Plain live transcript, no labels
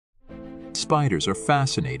Spiders are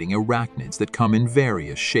fascinating arachnids that come in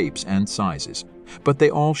various shapes and sizes, but they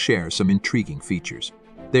all share some intriguing features.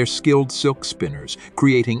 They're skilled silk spinners,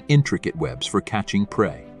 creating intricate webs for catching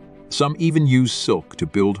prey. Some even use silk to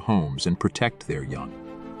build homes and protect their young.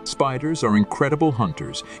 Spiders are incredible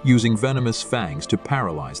hunters, using venomous fangs to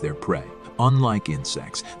paralyze their prey. Unlike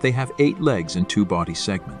insects, they have 8 legs and 2 body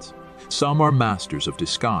segments. Some are masters of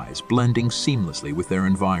disguise, blending seamlessly with their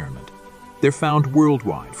environment. They're found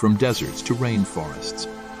worldwide, from deserts to rainforests.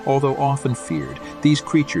 Although often feared, these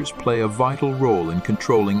creatures play a vital role in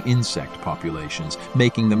controlling insect populations,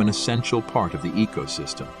 making them an essential part of the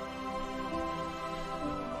ecosystem.